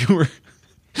you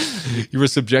were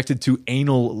subjected to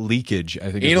anal leakage.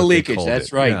 I think anal leakage.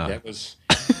 That's right. Yeah.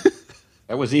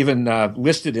 That was even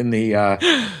listed in the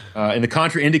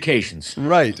contraindications.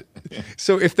 Right.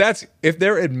 So if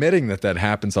they're admitting that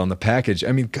happens on the package,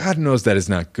 I mean, God knows that is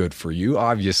not good for you,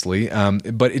 obviously.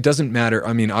 But it doesn't matter.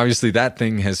 I mean, obviously that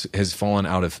thing has fallen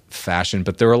out of fashion,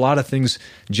 but there are a lot of things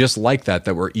just like that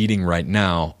we're eating right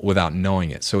now without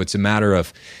knowing it. So it's a matter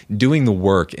of doing the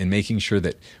work and making sure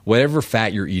that whatever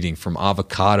fat you're eating, from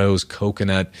avocados,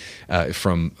 coconut,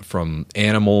 from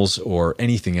animals or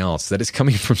anything else, that is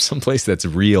coming from someplace that's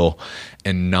real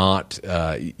and not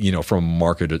from a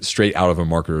marketer, straight out of a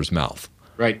marketer's mouth.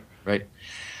 Right.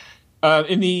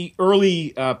 In the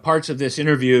early parts of this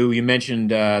interview, you mentioned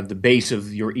the base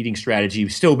of your eating strategy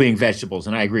still being vegetables,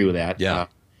 and I agree with that. Yeah.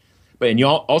 And you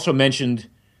also mentioned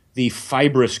the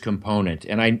fibrous component,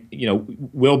 and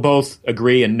we'll both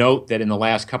agree and note that in the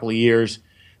last couple of years,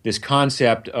 this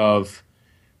concept of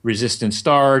resistant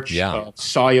starch,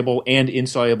 soluble and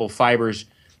insoluble fibers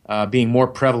being more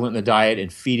prevalent in the diet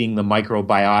and feeding the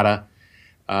microbiota,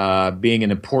 being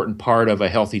an important part of a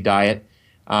healthy diet.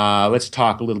 Let's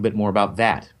talk a little bit more about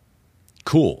that.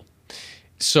 Cool.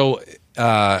 So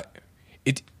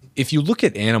if you look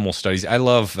at animal studies, I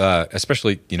love,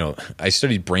 especially, I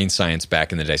studied brain science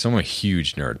back in the day, so I'm a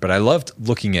huge nerd, but I loved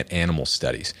looking at animal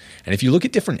studies. And if you look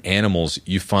at different animals,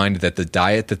 you find that the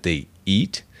diet that they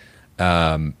eat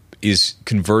is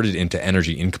converted into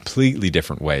energy in completely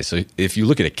different ways. So if you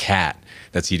look at a cat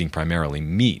that's eating primarily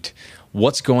meat,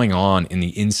 what's going on in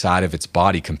the inside of its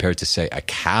body compared to, say, a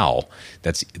cow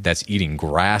that's eating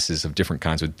grasses of different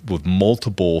kinds with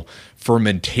multiple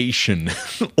fermentation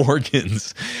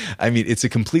organs? I mean, it's a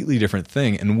completely different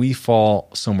thing, and we fall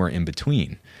somewhere in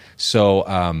between.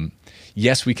 So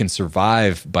yes, we can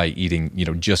survive by eating,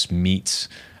 just meats.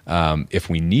 If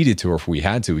we needed to, or if we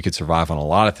had to, we could survive on a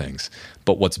lot of things.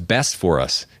 But what's best for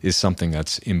us is something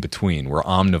that's in between. We're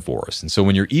omnivores. And so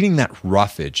when you're eating that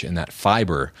roughage and that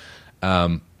fiber,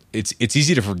 it's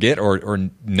easy to forget or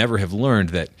never have learned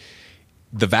that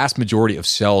the vast majority of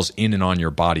cells in and on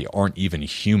your body aren't even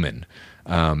human.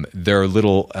 They're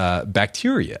little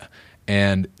bacteria.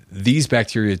 And these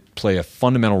bacteria play a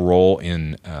fundamental role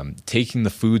in taking the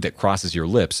food that crosses your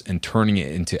lips and turning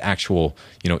it into actual,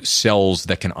 cells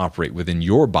that can operate within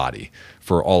your body.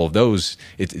 For all of those,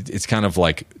 it's kind of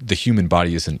like the human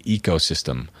body is an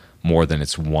ecosystem more than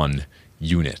it's one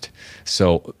unit.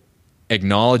 So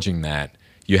acknowledging that,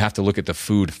 you have to look at the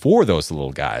food for those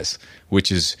little guys,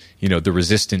 which is, the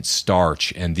resistant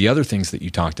starch and the other things that you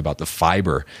talked about, the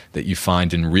fiber that you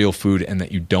find in real food and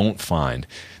that you don't find.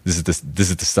 This is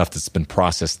the stuff that's been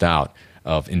processed out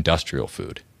of industrial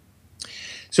food.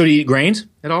 So do you eat grains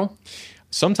at all?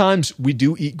 Sometimes we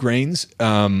do eat grains,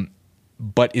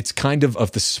 but it's kind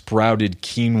of the sprouted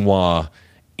quinoa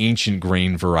ancient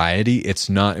grain variety.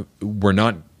 We're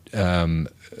not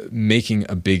making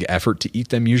a big effort to eat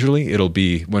them usually. It'll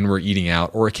be when we're eating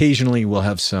out, or occasionally we'll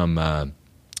have some,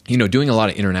 doing a lot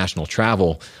of international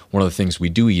travel. One of the things we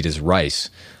do eat is rice.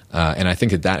 And I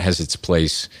think that has its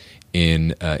place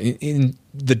in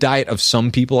the diet of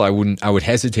some people. I would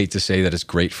hesitate to say that it's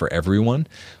great for everyone,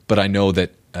 but I know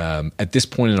that at this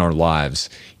point in our lives,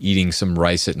 eating some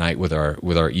rice at night with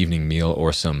our evening meal,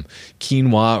 or some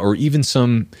quinoa, or even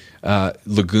some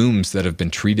legumes that have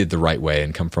been treated the right way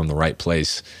and come from the right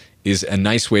place, is a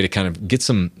nice way to kind of get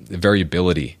some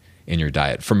variability in your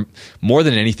diet. From more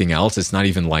than anything else, it's not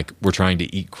even like we're trying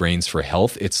to eat grains for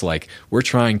health. It's like we're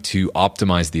trying to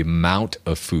optimize the amount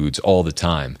of foods all the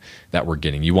time that we're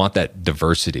getting. You want that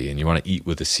diversity, and you want to eat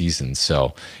with the seasons.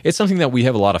 So it's something that we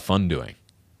have a lot of fun doing.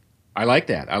 I like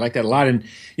that. I like that a lot. And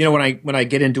when I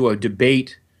get into a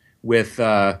debate with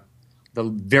the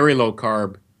very low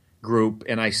carb group,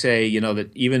 and I say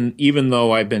that even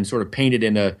though I've been sort of painted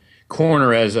in a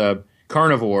corner as a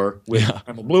carnivore with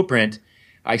Primal Blueprint,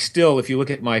 I still, if you look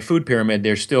at my food pyramid,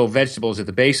 there's still vegetables at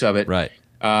the base of it. Right.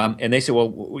 And they say, well,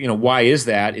 why is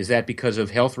that? Is that because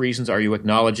of health reasons? Are you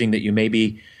acknowledging that you may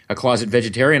be a closet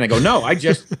vegetarian? I go, no, I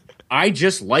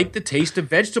just like the taste of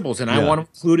vegetables, and I want to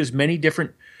include as many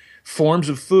different forms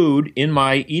of food in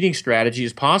my eating strategy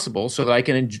as possible, so that I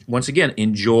can, once again,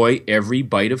 enjoy every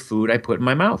bite of food I put in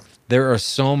my mouth. There are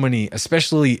so many,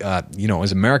 especially,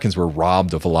 as Americans, we're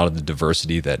robbed of a lot of the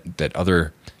diversity that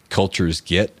other cultures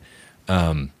get.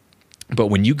 But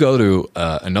when you go to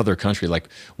another country, like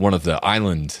one of the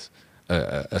islands,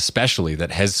 especially, that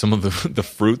has some of the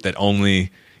fruit that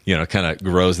only, kind of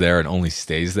grows there and only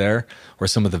stays there, or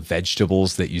some of the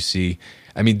vegetables that you see.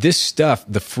 I mean, this stuff,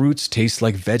 the fruits taste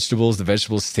like vegetables, the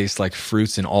vegetables taste like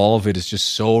fruits, and all of it is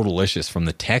just so delicious from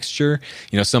the texture.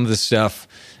 Some of the stuff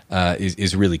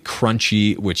is really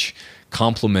crunchy, which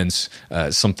complements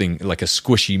something like a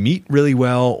squishy meat really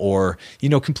well, or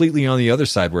completely on the other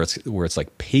side where it's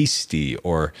like pasty.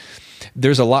 Or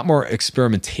there's a lot more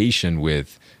experimentation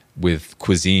with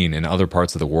cuisine in other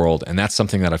parts of the world, and that's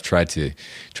something that I've tried to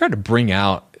bring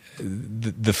out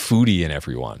the foodie in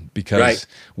everyone, because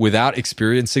without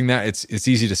experiencing that, it's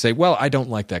easy to say, well, I don't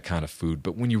like that kind of food.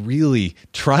 But when you really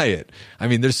try it, I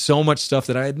mean, there's so much stuff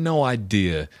that I had no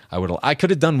idea I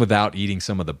could have done without eating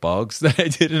some of the bugs that I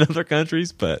did in other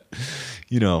countries. But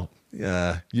you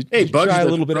try a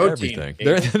little bit of everything.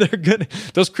 They're good.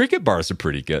 Those cricket bars are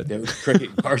pretty good. Those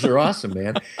cricket bars are awesome,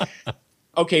 man.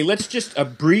 Okay, let's just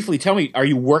briefly tell me, are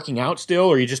you working out still,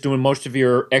 or are you just doing most of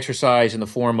your exercise in the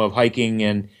form of hiking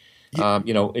and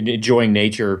and enjoying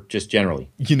nature just generally?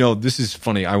 This is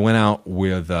funny. I went out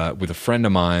with a friend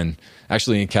of mine,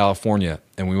 actually in California,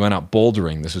 and we went out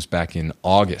bouldering. This was back in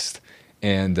August,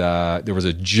 and there was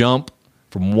a jump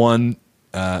from one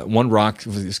rock. It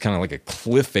was kind of like a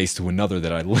cliff face to another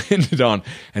that I landed on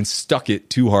and stuck it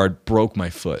too hard, broke my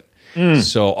foot.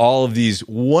 So all of these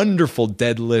wonderful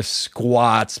deadlifts,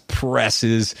 squats,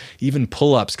 presses, even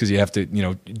pull-ups, because you have to,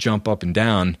 jump up and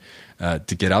down.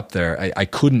 to get up there. I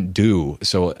couldn't do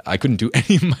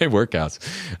any of my workouts.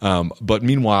 But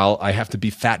meanwhile, I have to be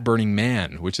fat burning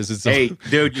man, which is its Hey,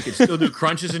 dude, you can still do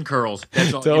crunches and curls.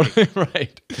 That's all. Totally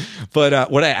right.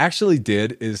 But what I actually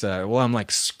did is, I'm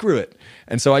like, screw it.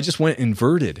 And so I just went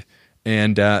inverted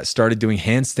and started doing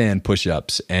handstand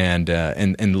push-ups and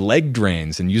leg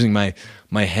drains and using my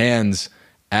hands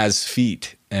as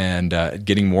feet and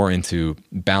getting more into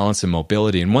balance and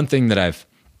mobility. And one thing that I've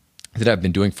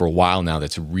been doing for a while now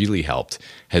that's really helped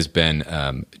has been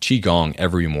Qigong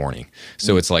every morning.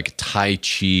 So it's like Tai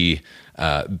Chi,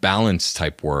 balance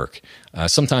type work,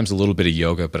 sometimes a little bit of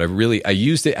yoga, but I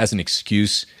used it as an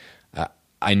excuse.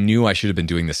 I knew I should have been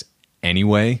doing this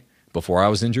anyway before I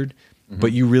was injured,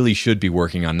 but you really should be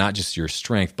working on not just your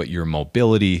strength, but your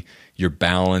mobility, your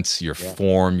balance, your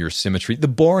form, your symmetry, the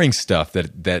boring stuff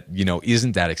that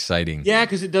isn't that exciting. Yeah,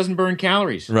 because it doesn't burn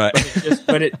calories, right?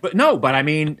 But I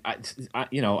mean,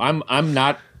 I'm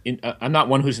not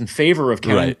one who's in favor of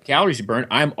counting calories you burn.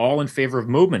 I'm all in favor of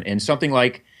movement, and something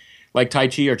like Tai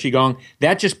Chi or Qigong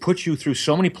that just puts you through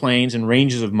so many planes and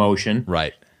ranges of motion,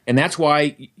 right? And that's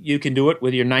why you can do it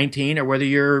whether you're 19 or whether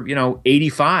you're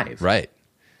 85, right?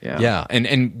 Yeah.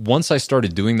 And once I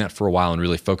started doing that for a while and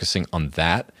really focusing on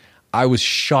that, I was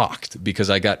shocked because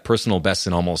I got personal bests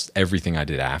in almost everything I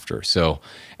did after. So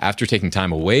after taking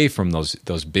time away from those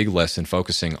big lists and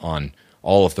focusing on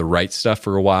all of the right stuff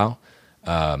for a while,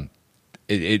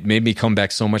 it made me come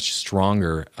back so much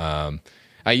stronger.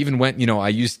 I even went, I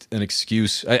used an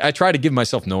excuse. I try to give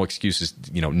myself no excuses,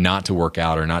 not to work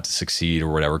out or not to succeed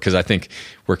or whatever, because I think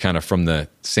we're kind of from the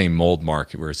same mold,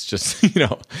 Mark, where it's just,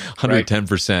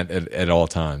 110% at all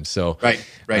times. So, right.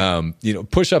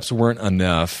 Push-ups weren't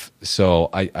enough.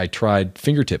 So I tried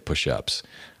fingertip push-ups.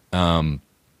 And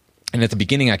at the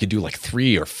beginning, I could do like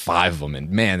 3 or 5 of them.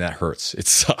 And man, that hurts. It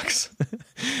sucks.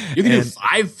 You can do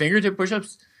 5 fingertip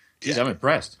push-ups? Jeez, I'm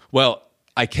impressed. Well,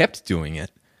 I kept doing it.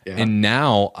 Yeah. And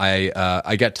now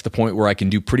I got to the point where I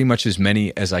can do pretty much as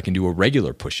many as I can do a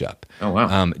regular push-up. Oh,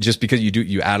 wow. Just because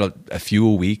you add a few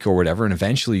a week or whatever, and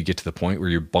eventually you get to the point where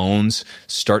your bones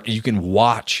you can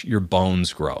watch your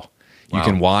bones grow. Wow. You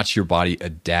can watch your body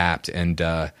adapt. And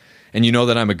you know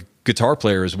that I'm a guitar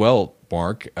player as well,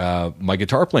 Mark. My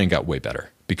guitar playing got way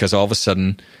better because all of a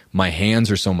sudden my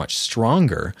hands are so much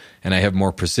stronger and I have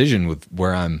more precision with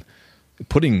where I'm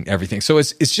putting everything. So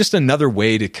it's just another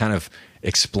way to kind of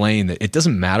explain that it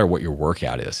doesn't matter what your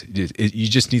workout is. You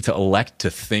just need to elect to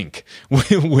think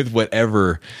with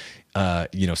whatever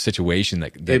situation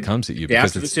that comes at you.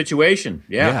 Because it's the situation.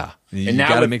 Yeah. You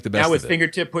got to make the best of it. Now with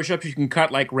fingertip push-ups, you can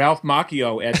cut like Ralph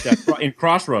Macchio in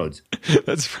Crossroads.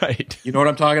 That's right. You know what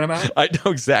I'm talking about? I know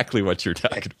exactly what you're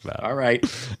talking about. All right.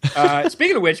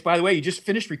 Speaking of which, by the way, you just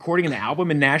finished recording an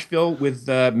album in Nashville with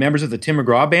members of the Tim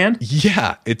McGraw Band?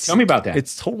 Yeah. Tell me about that.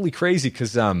 It's totally crazy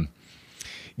because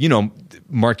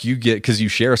Mark, because you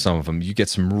share some of them, you get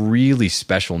some really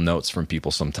special notes from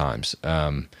people sometimes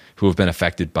who have been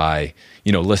affected by,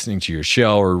 listening to your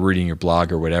show or reading your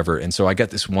blog or whatever. And so I got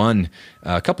this one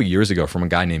a couple years ago from a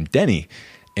guy named Denny.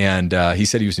 And he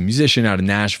said he was a musician out of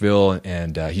Nashville.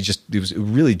 And it was a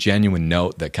really genuine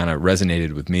note that kind of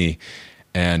resonated with me.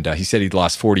 And he said he'd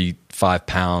lost 45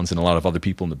 pounds and a lot of other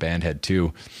people in the band had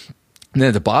too. And then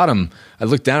at the bottom, I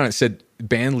looked down and it said,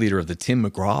 band leader of the Tim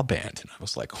McGraw Band. And I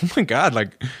was like, oh my God,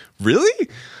 like, really?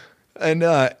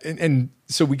 And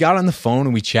so we got on the phone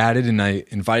and we chatted and I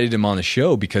invited him on the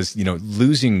show because,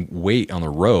 losing weight on the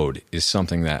road is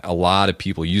something that a lot of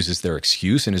people use as their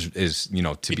excuse and is to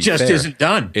be fair. It just isn't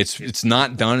done. It's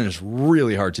not done and it's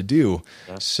really hard to do.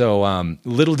 Yeah. So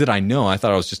little did I know, I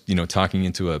thought I was just, talking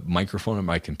into a microphone on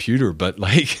my computer, but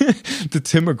like the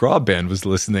Tim McGraw Band was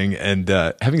listening and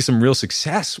having some real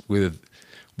success with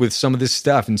some of this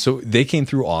stuff. And so they came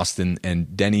through Austin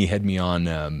and Denny had me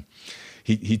on,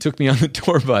 he took me on the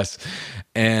tour bus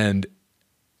and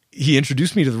he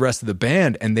introduced me to the rest of the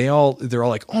band and they're all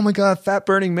like, oh my God, fat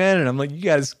burning man. And I'm like, you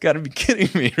guys gotta be kidding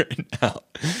me right now.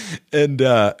 And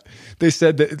they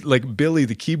said that like Billy,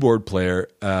 the keyboard player,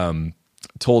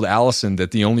 told Allison that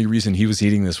the only reason he was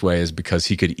eating this way is because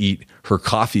he could eat her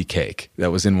coffee cake that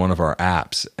was in one of our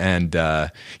apps. And,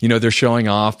 they're showing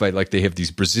off by like, they have these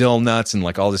Brazil nuts and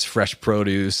like all this fresh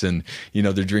produce and,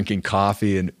 they're drinking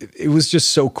coffee. And it was just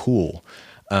so cool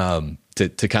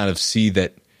to kind of see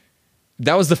that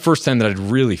was the first time that I'd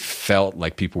really felt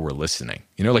like people were listening,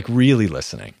 like really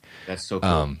listening. That's so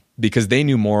cool. Because they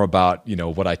knew more about,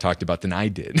 what I talked about than I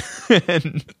did.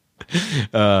 And,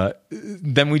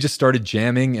 then we just started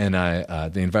jamming and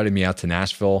they invited me out to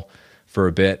Nashville for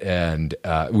a bit and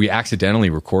we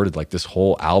accidentally recorded like this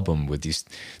whole album with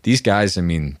these guys. I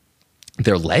mean,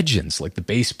 they're legends, like the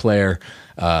bass player,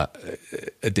 a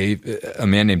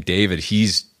man named David.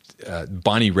 He's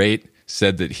Bonnie Raitt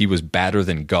said that he was badder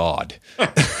than God.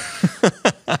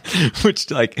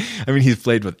 Which, like, I mean, he's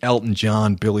played with Elton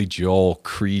John, Billy Joel,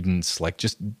 Creedence, like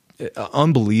just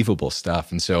unbelievable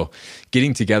stuff. And so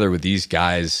getting together with these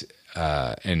guys,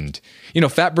 and, you know,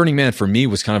 Fat Burning Man for me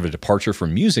was kind of a departure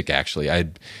from music, actually.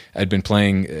 I'd been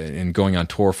playing and going on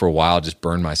tour for a while, just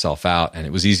burned myself out. And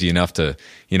it was easy enough to,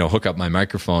 you know, hook up my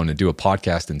microphone and do a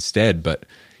podcast instead. But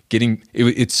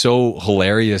it's so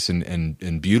hilarious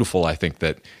and beautiful, I think,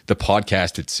 that the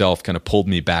podcast itself kind of pulled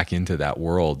me back into that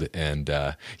world. And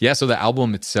so the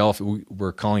album itself,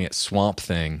 we're calling it Swamp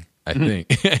Thing, I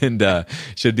think, and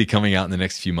should be coming out in the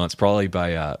next few months, probably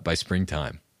by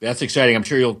springtime. That's exciting. I'm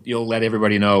sure you'll let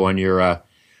everybody know on your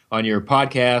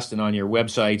podcast and on your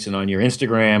websites and on your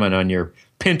Instagram and on your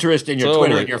Pinterest and your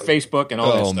Twitter and your Facebook and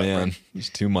all that stuff. Oh, man. Right? There's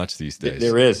too much these days.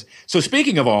 There is. So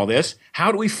speaking of all this,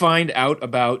 how do we find out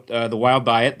about The Wild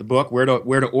Diet, the book, where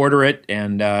to order it,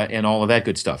 and all of that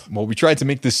good stuff? Well, we tried to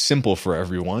make this simple for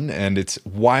everyone, and it's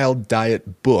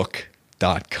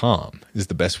wilddietbook.com is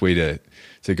the best way to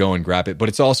go and grab it. But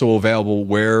it's also available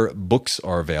where books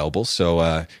are available.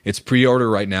 So it's pre-order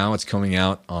right now. It's coming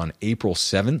out on April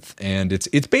 7th, and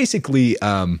it's basically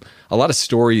a lot of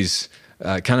stories,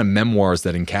 kind of memoirs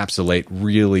that encapsulate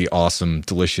really awesome,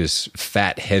 delicious,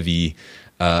 fat-heavy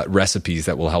recipes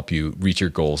that will help you reach your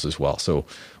goals as well. So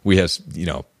we have, you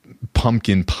know,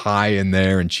 pumpkin pie in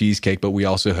there and cheesecake, but we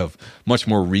also have much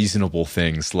more reasonable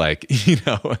things like, you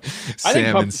know,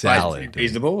 salmon salad.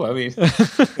 Reasonable. I mean,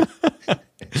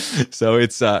 so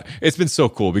it's been so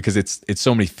cool because it's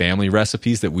so many family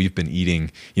recipes that we've been eating,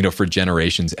 you know, for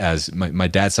generations. As my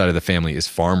dad's side of the family is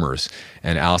farmers,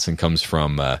 and Allison comes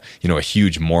from you know, a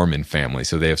huge Mormon family,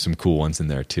 so they have some cool ones in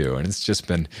there too. And it's just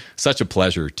been such a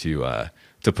pleasure to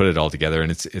put it all together,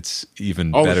 and it's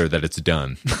even better that it's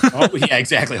done. Yeah,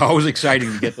 exactly. Always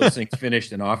exciting to get those things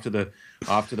finished and off to the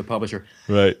publisher.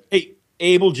 Right. Hey,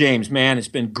 Abel James, man, it's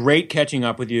been great catching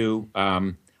up with you.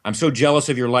 I'm so jealous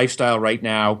of your lifestyle right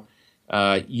now.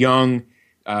 Young,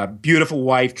 beautiful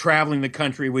wife, traveling the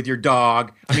country with your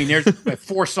dog. I mean, there's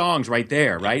 4 songs right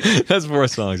there, right? That's 4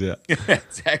 songs, yeah.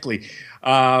 Exactly.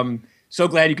 So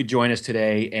glad you could join us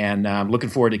today, and looking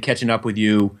forward to catching up with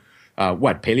you.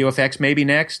 PaleoFX maybe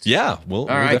next? Yeah, we'll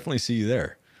definitely see you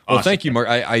there. Well, awesome. Thank you, Mark.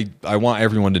 I want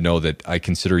everyone to know that I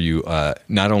consider you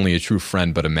not only a true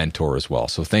friend, but a mentor as well.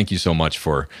 So thank you so much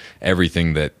for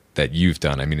everything that you've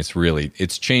done. I mean,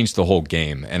 it's changed the whole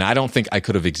game, and I don't think I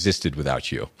could have existed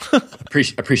without you.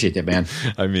 Appreciate that, man.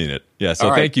 I mean it. Yeah,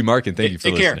 so thank you, Mark, and thank you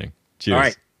for listening. Care. Cheers. All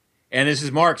right. And this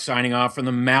is Mark signing off from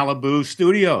the Malibu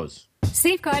studios.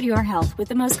 Safeguard your health with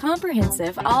the most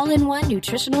comprehensive all-in-one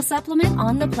nutritional supplement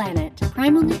on the planet.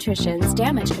 Primal Nutrition's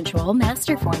Damage Control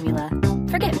Master Formula.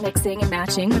 Forget mixing and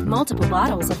matching with multiple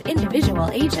bottles of individual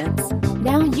agents.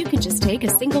 Now you can just take a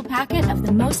single packet of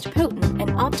the most potent and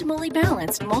optimally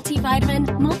balanced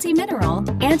multivitamin, multi-mineral,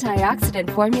 antioxidant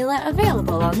formula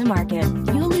available on the market.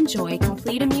 You'll enjoy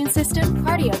complete immune system,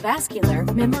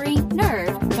 cardiovascular, memory,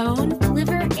 nerve, bone,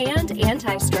 liver, and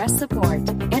anti-stress support,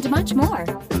 and much more.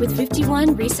 With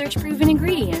 51 research-proven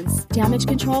ingredients, Damage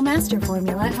Control Master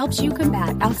Formula helps you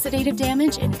combat oxidative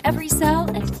damage in every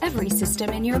cell and every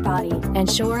system in your body, and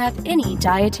shore up any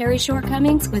dietary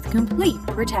shortcomings with complete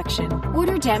protection.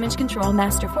 Order Damage Control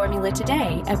Master Formula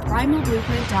today at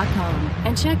primalblueprint.com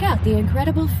and check out the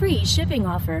incredible free shipping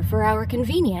offer for our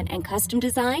convenient and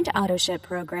custom-designed auto-ship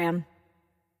program.